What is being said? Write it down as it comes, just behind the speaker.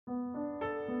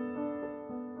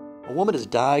A woman is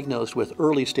diagnosed with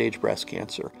early stage breast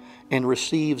cancer and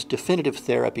receives definitive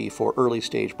therapy for early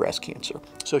stage breast cancer.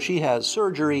 So she has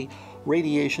surgery,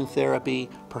 radiation therapy,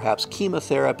 perhaps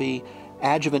chemotherapy,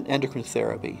 adjuvant endocrine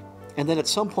therapy, and then at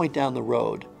some point down the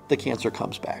road, the cancer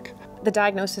comes back. The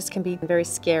diagnosis can be very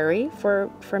scary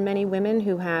for many women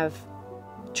who have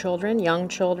children, young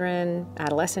children,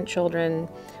 adolescent children,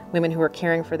 women who are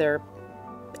caring for their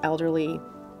elderly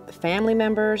family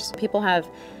members. People have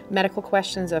medical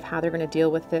questions of how they're going to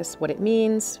deal with this, what it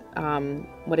means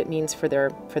for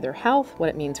their health, what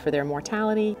it means for their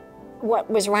mortality.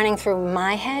 What was running through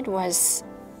my head was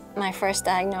my first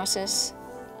diagnosis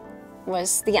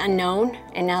was the unknown,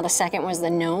 and now the second was the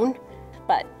known.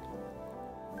 But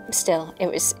still,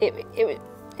 it's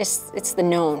the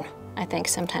known, I think,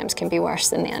 sometimes can be worse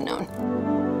than the unknown.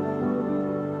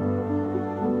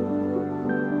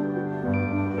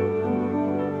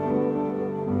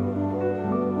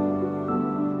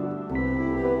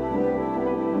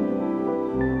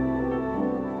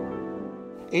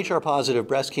 HR-positive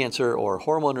breast cancer or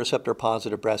hormone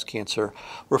receptor-positive breast cancer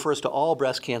refers to all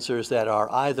breast cancers that are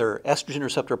either estrogen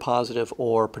receptor positive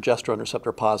or progesterone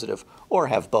receptor positive, or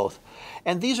have both.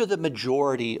 And these are the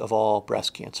majority of all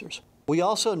breast cancers. We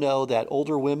also know that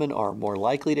older women are more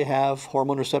likely to have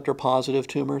hormone receptor positive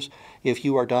tumors. If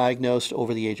you are diagnosed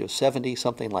over the age of 70,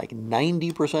 something like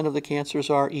 90% of the cancers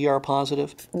are ER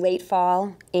positive. Late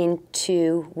fall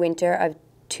into winter of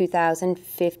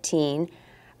 2015,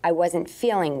 I wasn't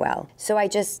feeling well. So I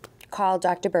just called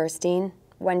Dr. Burstein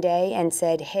one day and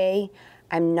said, hey,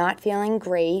 I'm not feeling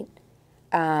great.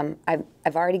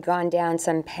 I've already gone down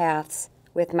some paths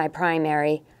with my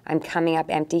primary. I'm coming up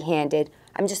empty-handed.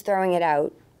 I'm just throwing it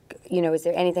out. You know, is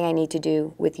there anything I need to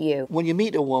do with you? When you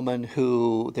meet a woman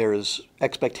who there is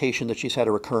expectation that she's had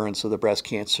a recurrence of the breast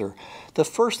cancer, the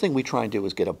first thing we try and do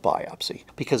is get a biopsy,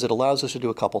 because it allows us to do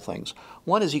a couple things.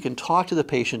 One is you can talk to the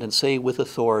patient and say with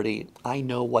authority, I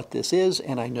know what this is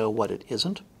and I know what it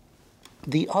isn't.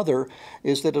 The other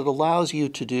is that it allows you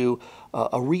to do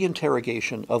a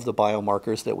reinterrogation of the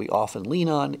biomarkers that we often lean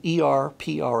on, ER,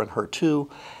 PR, and HER2,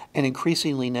 and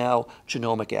increasingly now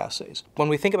genomic assays. When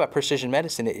we think about precision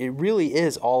medicine, it really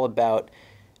is all about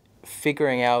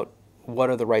figuring out what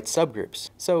are the right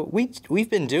subgroups. So we've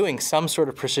been doing some sort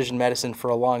of precision medicine for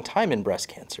a long time in breast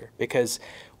cancer, because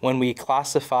when we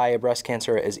classify a breast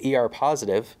cancer as ER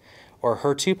positive or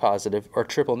HER2 positive or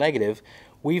triple negative,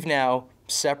 we've now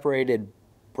separated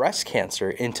breast cancer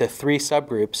into 3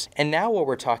 subgroups. And now what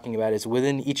we're talking about is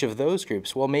within each of those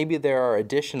groups, well, maybe there are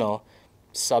additional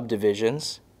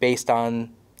subdivisions based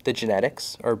on the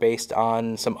genetics or based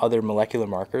on some other molecular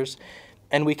markers,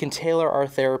 and we can tailor our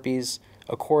therapies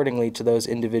accordingly to those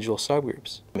individual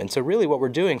subgroups. And so really what we're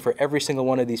doing for every single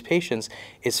one of these patients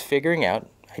is figuring out,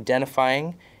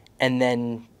 identifying, and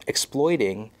then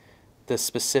exploiting the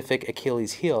specific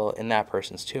Achilles heel in that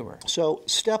person's tumor. So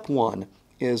step 1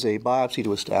 is a biopsy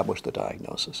to establish the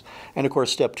diagnosis. And of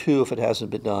course, step 2, if it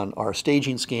hasn't been done, are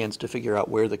staging scans to figure out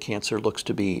where the cancer looks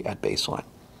to be at baseline.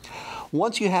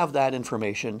 Once you have that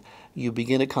information, you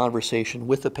begin a conversation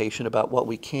with the patient about what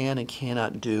we can and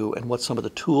cannot do and what some of the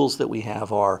tools that we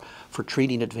have are for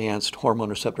treating advanced hormone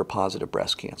receptor positive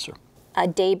breast cancer. A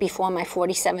day before my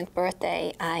 47th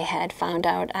birthday, I had found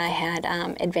out I had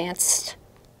advanced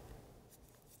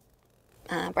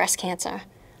breast cancer.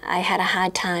 I had a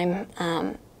hard time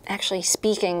actually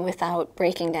speaking without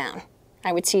breaking down.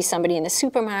 I would see somebody in the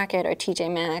supermarket or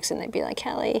TJ Maxx and they'd be like,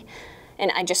 Kelly, and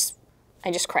I just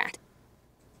cracked.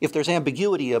 If there's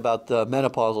ambiguity about the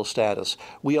menopausal status,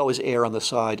 we always err on the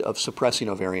side of suppressing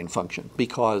ovarian function,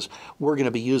 because we're going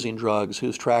to be using drugs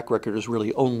whose track record is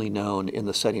really only known in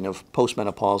the setting of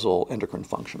postmenopausal endocrine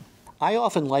function. I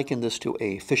often liken this to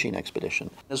a fishing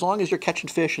expedition. As long as you're catching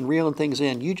fish and reeling things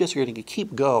in, you just are going to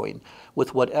keep going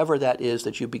with whatever that is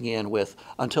that you began with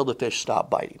until the fish stop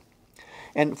biting.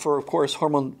 And for, of course,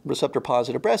 hormone receptor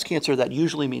positive breast cancer, that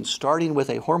usually means starting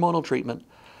with a hormonal treatment,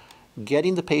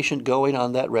 getting the patient going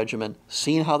on that regimen,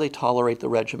 seeing how they tolerate the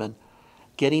regimen,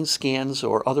 getting scans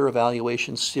or other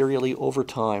evaluations serially over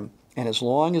time, and as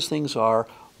long as things are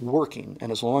working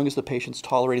and as long as the patient's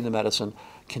tolerating the medicine,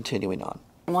 continuing on.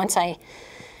 Once I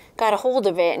got a hold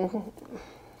of it and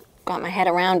got my head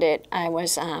around it, I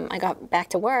got back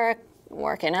to work,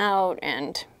 working out,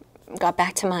 and got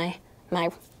back to my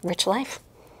rich life.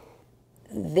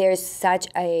 There's such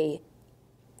a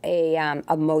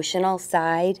emotional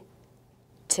side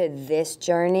to this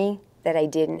journey that I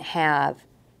didn't have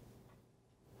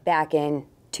back in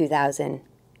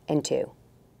 2002.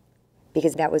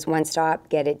 Because that was one stop,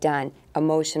 get it done.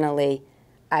 Emotionally,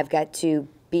 I've got to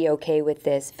be okay with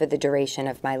this for the duration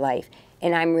of my life.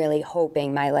 And I'm really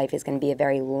hoping my life is going to be a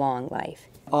very long life.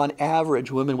 On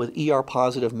average, women with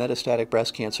ER-positive metastatic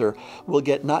breast cancer will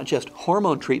get not just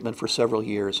hormone treatment for several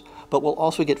years, but will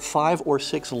also get 5 or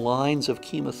 6 lines of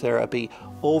chemotherapy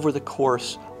over the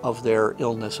course of their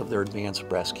illness, of their advanced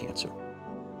breast cancer.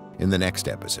 In the next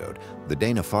episode, the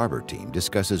Dana-Farber team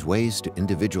discusses ways to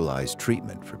individualize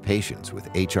treatment for patients with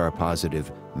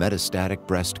HR-positive metastatic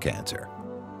breast cancer.